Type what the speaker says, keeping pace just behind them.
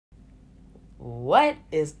What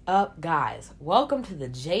is up, guys? Welcome to the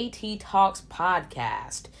JT Talks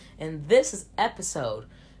podcast, and this is episode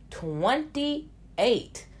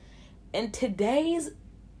 28. And today's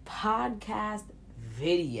podcast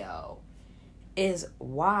video is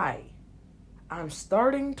why I'm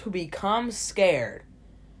starting to become scared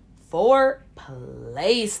for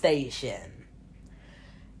PlayStation.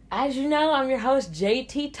 As you know, I'm your host,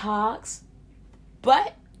 JT Talks,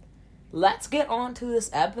 but let's get on to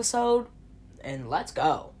this episode. And let's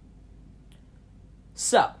go.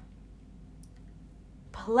 So,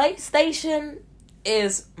 PlayStation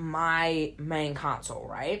is my main console,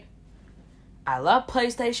 right? I love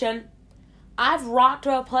PlayStation. I've rocked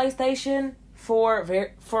a PlayStation for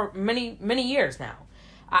many years now.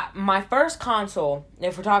 My first console,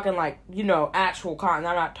 if we're talking actual console,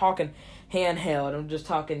 I'm not talking handheld, I'm just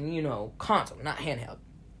talking, console, not handheld,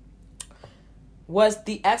 was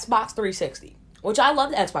the Xbox 360, which I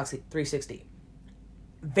love the Xbox 360.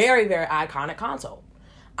 Very, very iconic console.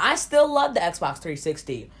 I still love the Xbox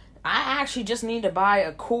 360. I actually just need to buy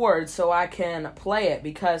a cord so I can play it,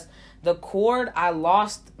 because the cord, I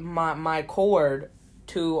lost my cord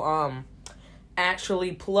to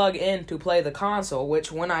actually plug in to play the console,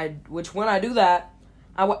 which when I do that,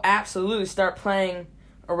 I will absolutely start playing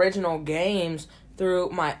original games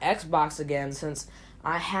through my Xbox again, since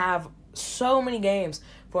I have so many games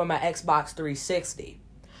for my Xbox 360.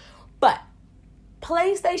 But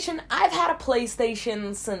PlayStation, I've had a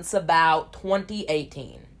PlayStation since about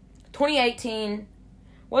 2018. 2018.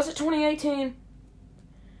 Was it 2018?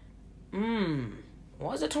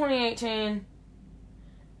 Was it 2018?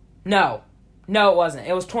 No, it wasn't.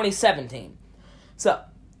 It was 2017. So,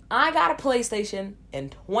 I got a PlayStation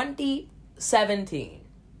in 2017.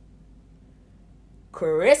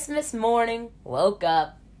 Christmas morning, woke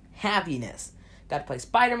up, happiness. Got to play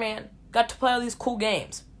Spider-Man, got to play all these cool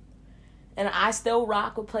games. And I still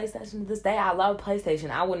rock with PlayStation to this day. I love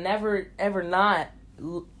PlayStation. I would never, ever not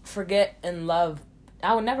forget and love.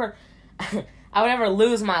 I would never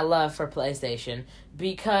lose my love for PlayStation,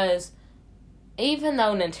 because even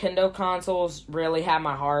though Nintendo consoles really have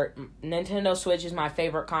my heart, Nintendo Switch is my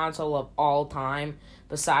favorite console of all time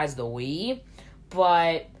besides the Wii.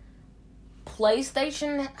 But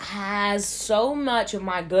PlayStation has so much of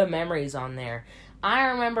my good memories on there. I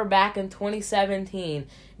remember back in 2017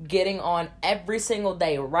 getting on every single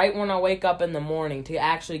day, right when I wake up in the morning, to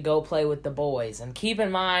actually go play with the boys. And keep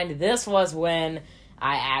in mind, this was when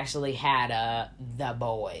I actually had the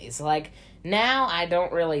boys. Like, now I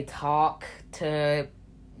don't really talk to,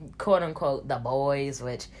 quote-unquote, the boys,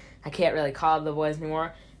 which I can't really call them the boys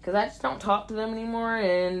anymore, because I just don't talk to them anymore,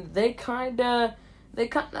 and they kind of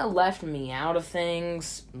left me out of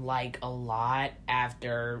things, like, a lot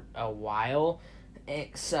after a while.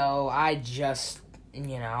 So I just,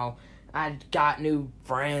 I got new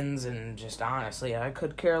friends, and just honestly, I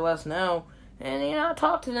could care less now. And, I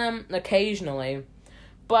talk to them occasionally.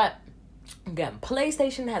 But, again,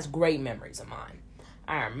 PlayStation has great memories of mine.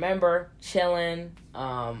 I remember chilling.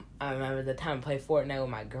 I remember the time I played Fortnite with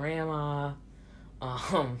my grandma.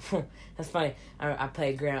 That's funny. I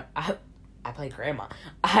played Grandma.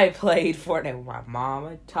 I played Fortnite with my mom.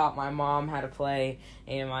 I taught my mom how to play,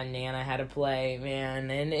 and my Nana how to play, man.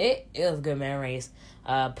 And it was good memories.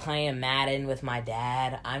 Playing Madden with my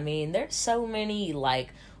dad. I mean, there's so many,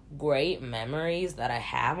 great memories that I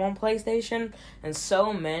have on PlayStation, and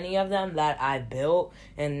so many of them that I built,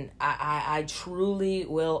 and I truly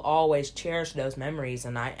will always cherish those memories,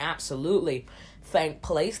 and I absolutely thank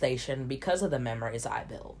PlayStation because of the memories I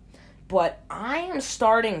built. But I am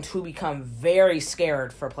starting to become very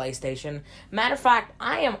scared for PlayStation. Matter of fact,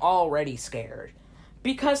 I am already scared.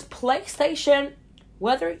 Because PlayStation,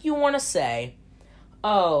 whether you want to say,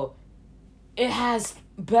 oh, it has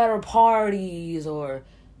better parties, or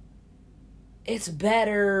it's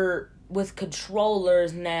better with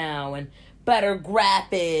controllers now, and better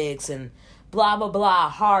graphics, and blah, blah, blah,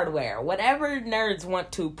 hardware. Whatever nerds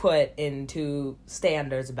want to put into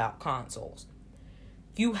standards about consoles.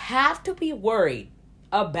 You have to be worried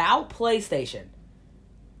about PlayStation,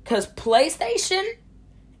 because PlayStation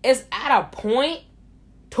is at a point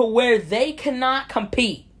to where they cannot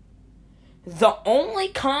compete. The only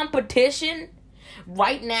competition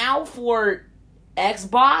right now for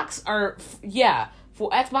Xbox, for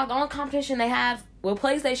Xbox, the only competition they have with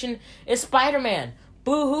PlayStation is Spider-Man.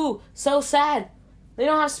 Boo-hoo, so sad. They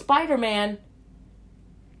don't have Spider-Man.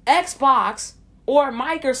 Xbox or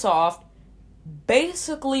Microsoft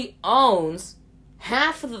basically owns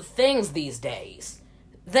half of the things these days.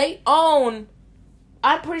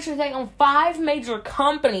 I'm pretty sure they own 5 major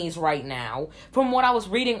companies right now, from what I was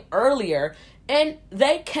reading earlier, And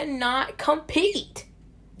they cannot compete.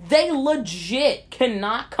 They legit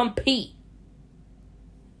cannot compete.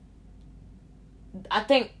 I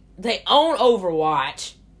think they own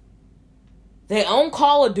Overwatch. They own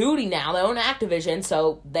Call of Duty now. They own Activision,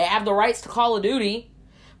 so they have the rights to Call of Duty.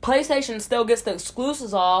 PlayStation still gets the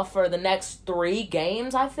exclusives off for the next 3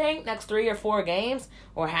 games, I think. Next 3 or 4 games.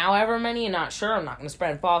 Or however many, I'm not sure. I'm not going to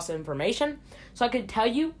spread false information. So I could tell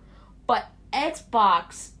you. But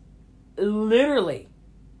Xbox, literally,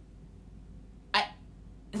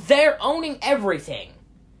 they're owning everything.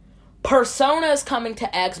 Persona is coming to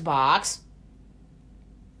Xbox.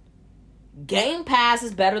 Game Pass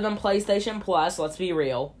is better than PlayStation Plus, let's be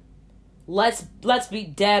real. Let's be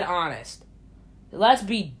dead honest. Let's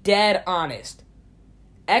be dead honest.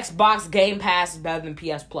 Xbox Game Pass is better than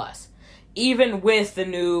PS Plus. Even with the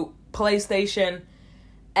new PlayStation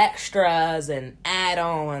extras and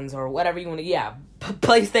add-ons or whatever you want to... Yeah,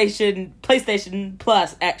 PlayStation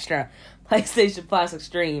Plus Extra. PlayStation Plus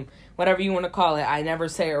Extreme. Whatever you want to call it. I never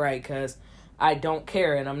say it right because I don't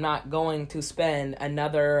care and I'm not going to spend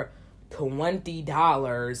another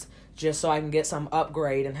 $20 just so I can get some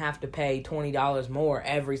upgrade and have to pay $20 more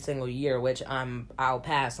every single year, which I'll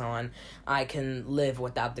pass on. I can live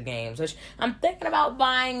without the games, which I'm thinking about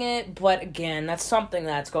buying it, but again, that's something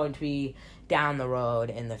that's going to be down the road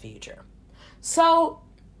in the future. So,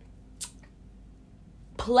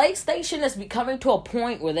 PlayStation is becoming to a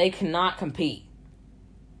point where they cannot compete.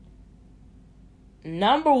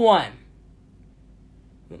 Number one,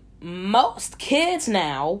 most kids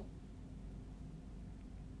now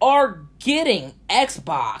are getting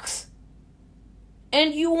Xbox.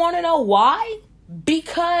 And you want to know why?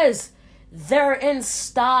 Because they're in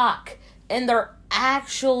stock and they're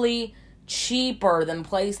actually cheaper than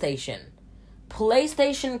PlayStation.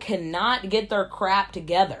 PlayStation cannot get their crap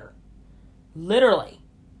together. Literally.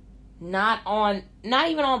 Not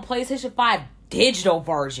even on PlayStation 5 digital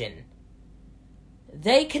version.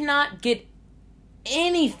 They cannot get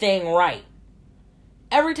anything right.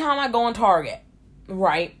 Every time I go on Target,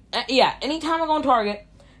 right? Anytime I go on Target,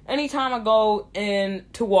 anytime I go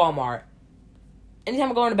into Walmart, anytime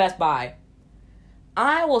I go into Best Buy,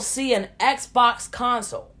 I will see an Xbox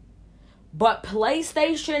console. But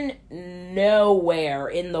PlayStation, nowhere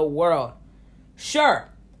in the world. Sure,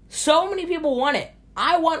 so many people want it.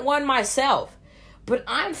 I want one myself. But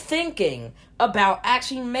I'm thinking about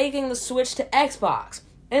actually making the switch to Xbox.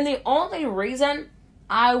 And the only reason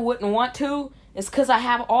I wouldn't want to is because I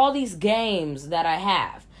have all these games that I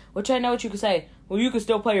have. Which I know what you could say, well, you can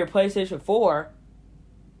still play your PlayStation 4.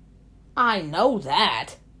 I know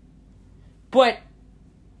that. But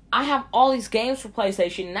I have all these games for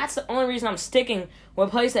PlayStation, and that's the only reason I'm sticking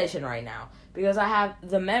with PlayStation right now. Because I have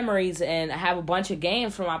the memories and I have a bunch of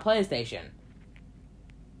games for my PlayStation.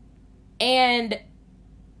 And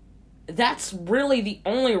that's really the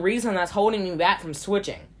only reason that's holding me back from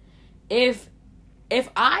switching. If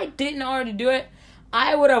I didn't already do it,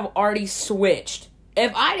 I would have already switched.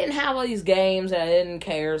 If I didn't have all these games and I didn't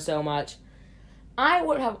care so much, I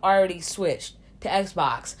would have already switched to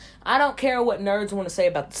Xbox. I don't care what nerds want to say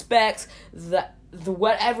about the specs, the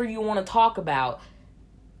whatever you want to talk about.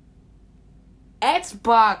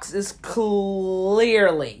 Xbox is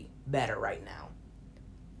clearly better right now.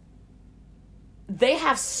 They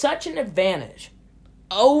have such an advantage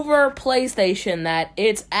over PlayStation that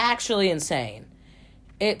it's actually insane.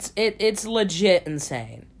 It's legit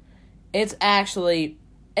insane. It's actually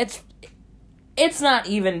it's not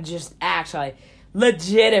even just actually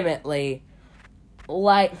legitimately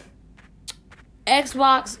like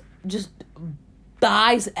Xbox just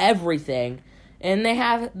buys everything and they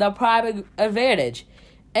have the prime advantage,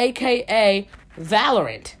 aka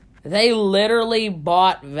Valorant. They literally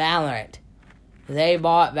bought Valorant.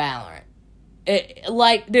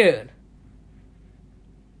 Dude.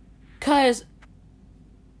 Cause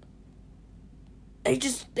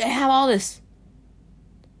they have all this,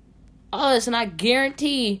 and I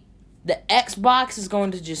guarantee the Xbox is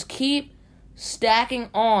going to just keep stacking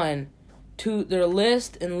on to their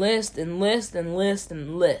list and list and list and list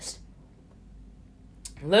and list.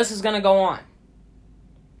 List is gonna go on.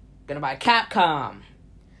 Gonna buy Capcom.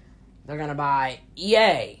 They're gonna buy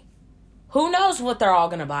EA. Who knows what they're all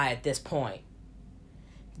gonna buy at this point?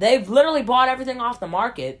 They've literally bought everything off the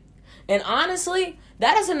market. And honestly,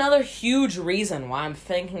 that is another huge reason why I'm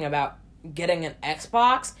thinking about getting an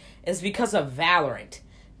Xbox is because of Valorant.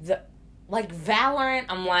 Valorant,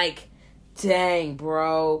 I'm like, dang,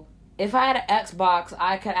 bro. If I had an Xbox,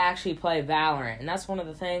 I could actually play Valorant. And that's one of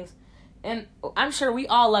the things. And I'm sure we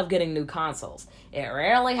all love getting new consoles. It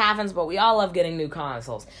rarely happens, but we all love getting new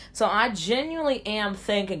consoles. So I genuinely am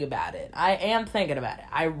thinking about it. I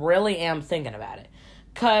really am thinking about it.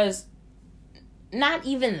 Because not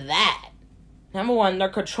even that. Number one, their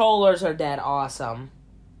controllers are dead awesome.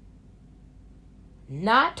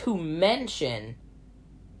 Not to mention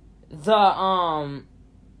the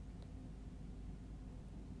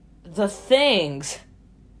things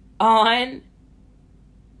on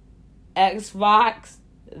Xbox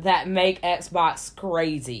that make Xbox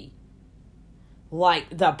crazy.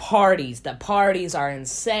 Like the parties. The parties are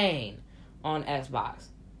insane on Xbox.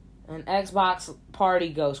 An Xbox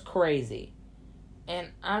party goes crazy. And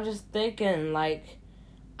I'm just thinking, like,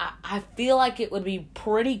 I feel like it would be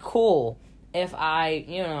pretty cool if I,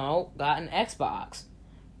 got an Xbox.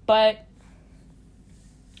 But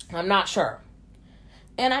I'm not sure.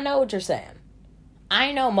 And I know what you're saying.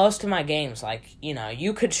 I know most of my games, like,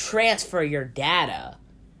 you could transfer your data.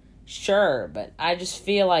 Sure, but I just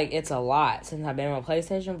feel like it's a lot since I've been on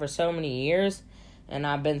PlayStation for so many years. And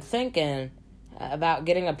I've been thinking about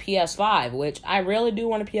getting a PS5, which I really do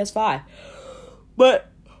want a PS5.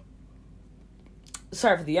 But,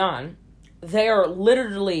 sorry for the yawn, they are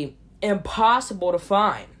literally impossible to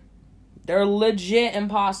find. They're legit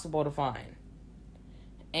impossible to find.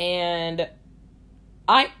 And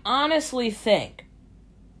I honestly think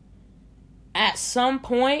at some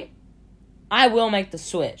point I will make the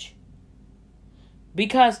switch.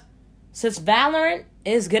 Because since Valorant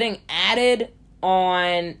is getting added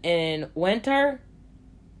on in winter,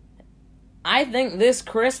 I think this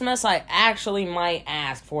Christmas I actually might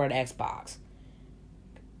ask for an Xbox.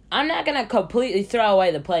 I'm not going to completely throw away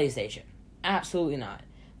the PlayStation. Absolutely not.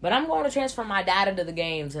 But I'm going to transfer my data to the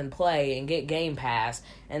games and play and get Game Pass.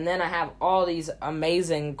 And then I have all these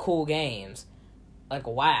amazing, cool games. Like,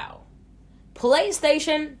 wow.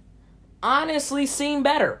 PlayStation honestly seemed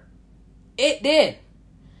better. It did.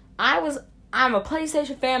 I'm a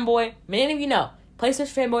PlayStation fanboy. Many of you know.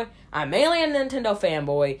 PlayStation fanboy. I'm mainly a Nintendo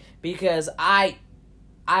fanboy because I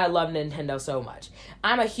love Nintendo so much.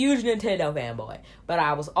 I'm a huge Nintendo fanboy, but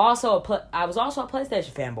I was also a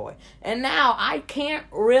PlayStation fanboy. And now I can't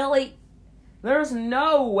really, there's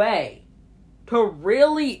no way to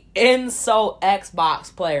really insult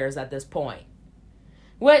Xbox players at this point.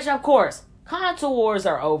 Which, of course, console wars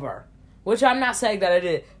are over. Which I'm not saying that I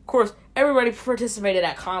did. Of course, everybody participated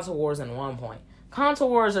at console wars at one point. Console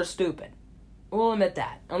wars are stupid. We'll admit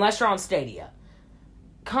that. Unless you're on Stadia.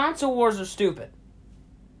 Console wars are stupid.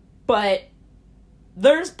 But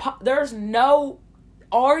there's no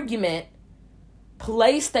argument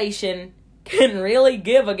PlayStation can really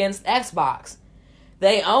give against Xbox.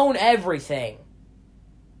 They own everything.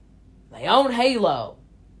 They own Halo.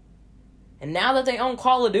 And now that they own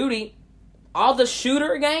Call of Duty, all the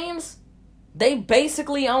shooter games, they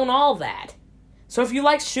basically own all that. So if you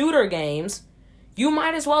like shooter games, you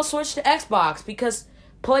might as well switch to Xbox because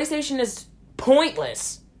PlayStation is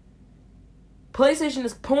pointless. PlayStation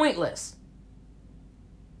is pointless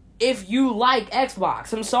if you like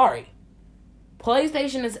Xbox. I'm sorry.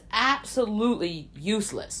 PlayStation is absolutely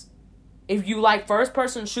useless if you like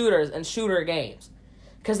first-person shooters and shooter games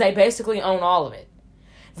because they basically own all of it.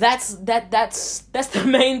 That's the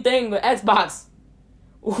main thing with Xbox.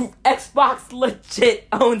 Xbox legit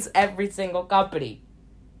owns every single company.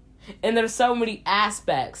 And there's so many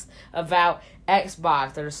aspects about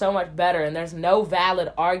Xbox that are so much better, and there's no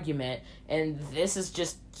valid argument, and this is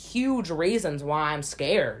just huge reasons why I'm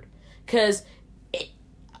scared. Because,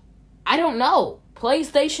 I don't know,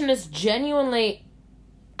 PlayStation is genuinely,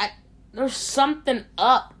 there's something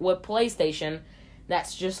up with PlayStation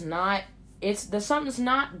that's just not, something's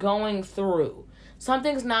not going through.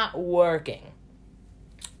 Something's not working.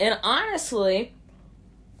 And honestly,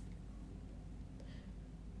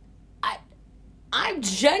 I'm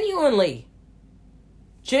genuinely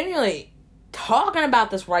talking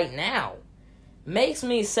about this right now makes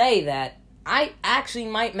me say that I actually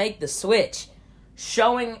might make the switch,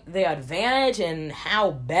 showing the advantage and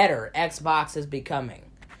how better Xbox is becoming.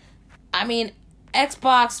 I mean,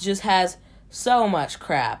 Xbox just has so much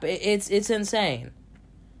crap. It's insane.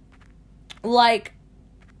 Like,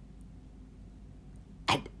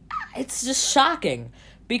 it's just shocking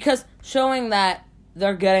because showing that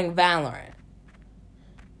they're getting Valorant.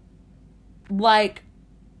 Like,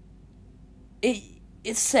 it's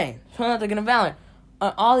insane. Showing that they're getting Valorant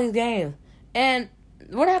on all these games. And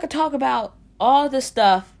we're not going to talk about all the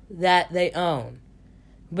stuff that they own.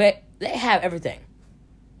 But they have everything.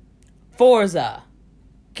 Forza,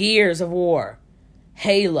 Gears of War,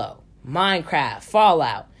 Halo, Minecraft,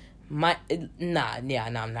 Fallout. I'm not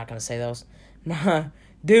going to say those.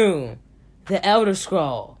 Doom, The Elder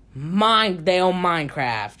Scroll, they own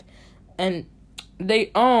Minecraft, and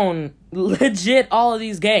they own legit all of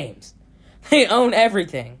these games. They own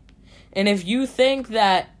everything. And if you think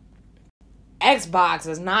that Xbox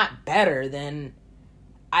is not better, then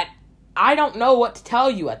I don't know what to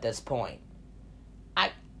tell you at this point.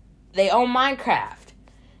 They own Minecraft,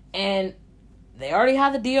 and they already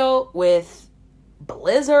have the deal with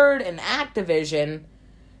Blizzard and Activision.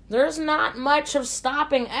 There's not much of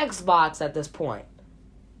stopping Xbox at this point.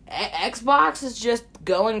 Xbox is just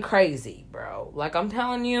going crazy, bro. Like, I'm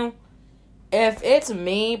telling you, if it's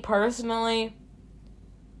me personally,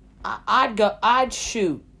 I'd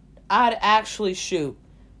actually shoot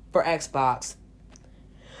for Xbox.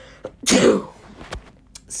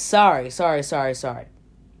 Sorry.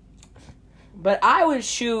 But I would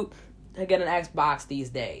shoot to get an Xbox these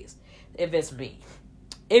days, if it's me.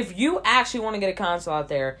 If you actually want to get a console out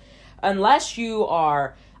there, unless you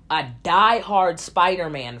are a die-hard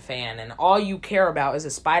Spider-Man fan and all you care about is a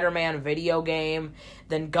Spider-Man video game,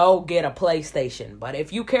 then go get a PlayStation. But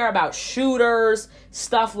if you care about shooters,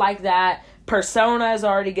 stuff like that, Persona is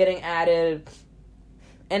already getting added.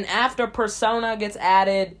 And after Persona gets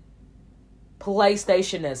added,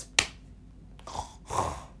 PlayStation is...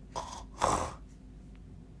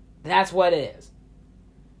 That's what it is.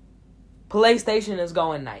 PlayStation is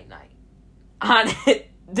going night-night. On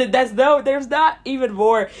it. There's not even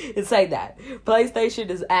more to say that. PlayStation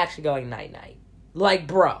is actually going night-night. Like,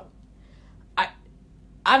 bro.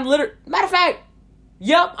 I'm literally... Matter of fact,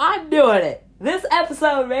 yup, I'm doing it. This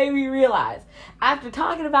episode made me realize, after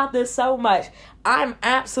talking about this so much, I'm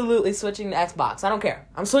absolutely switching to Xbox. I don't care.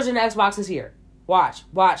 I'm switching to Xbox this year. Watch.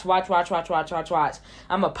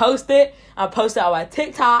 I'm gonna post it. I'll post it on my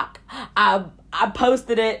TikTok. I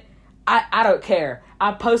posted it. I don't care.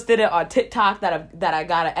 I posted it on TikTok that I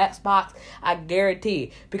got an Xbox. I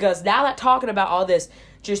guarantee. Because now that talking about all this,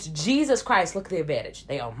 just Jesus Christ, look at the advantage.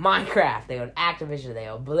 They own Minecraft. They own Activision. They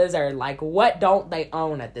own Blizzard. Like, what don't they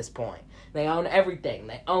own at this point? They own everything.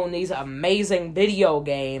 They own these amazing video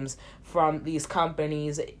games from these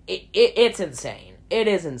companies. It's insane. It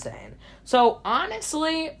is insane. So,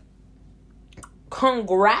 honestly,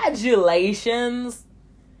 congratulations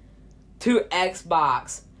to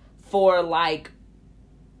Xbox for, like,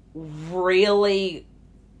 really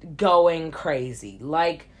going crazy.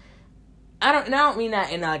 Like, I don't mean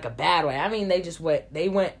that in, like, a bad way. I mean, they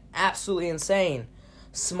went absolutely insane.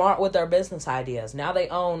 Smart with their business ideas. Now they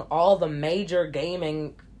own all the major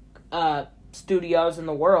gaming studios in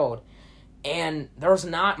the world. And there's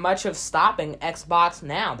not much of stopping Xbox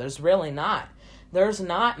now. There's really not. There's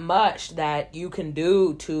not much that you can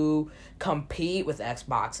do to compete with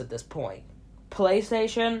Xbox at this point.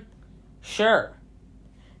 PlayStation, sure.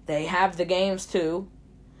 They have the games too.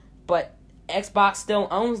 But Xbox still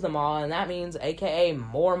owns them all. And that means, aka,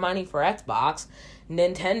 more money for Xbox.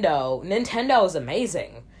 Nintendo is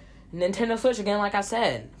amazing. Nintendo Switch, again, like I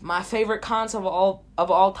said, my favorite console of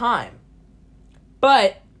all time.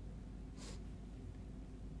 But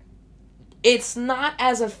it's not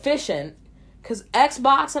as efficient because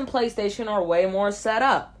Xbox and PlayStation are way more set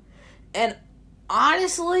up. And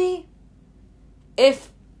honestly, if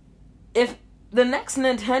the next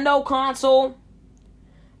Nintendo console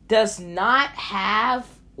does not have,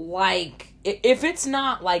 like, if it's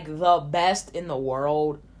not, like, the best in the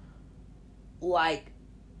world, like,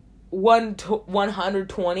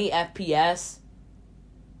 120 FPS,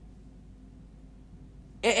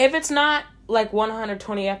 if it's not, like,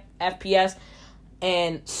 120 FPS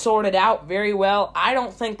and sorted out very well, I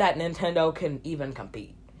don't think that Nintendo can even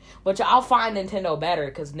compete. Which I'll find Nintendo better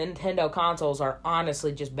because Nintendo consoles are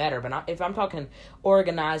honestly just better. But if I'm talking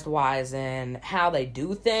organized-wise and how they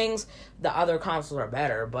do things, the other consoles are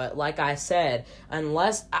better. But like I said,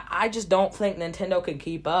 I just don't think Nintendo can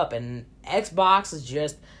keep up. And Xbox is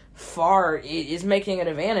just is making an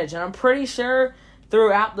advantage. And I'm pretty sure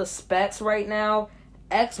throughout the specs right now,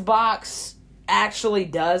 Xbox actually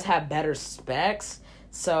does have better specs.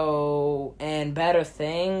 And better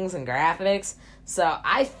things and graphics. So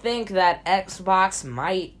I think that Xbox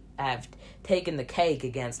might have taken the cake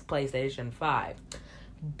against PlayStation 5.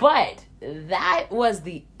 But that was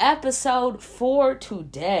the episode for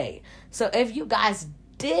today. So if you guys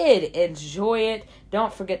did enjoy it,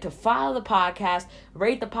 don't forget to follow the podcast,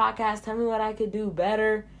 rate the podcast, tell me what I could do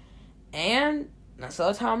better. And that's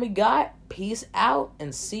all the time we got. Peace out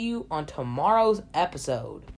and see you on tomorrow's episode.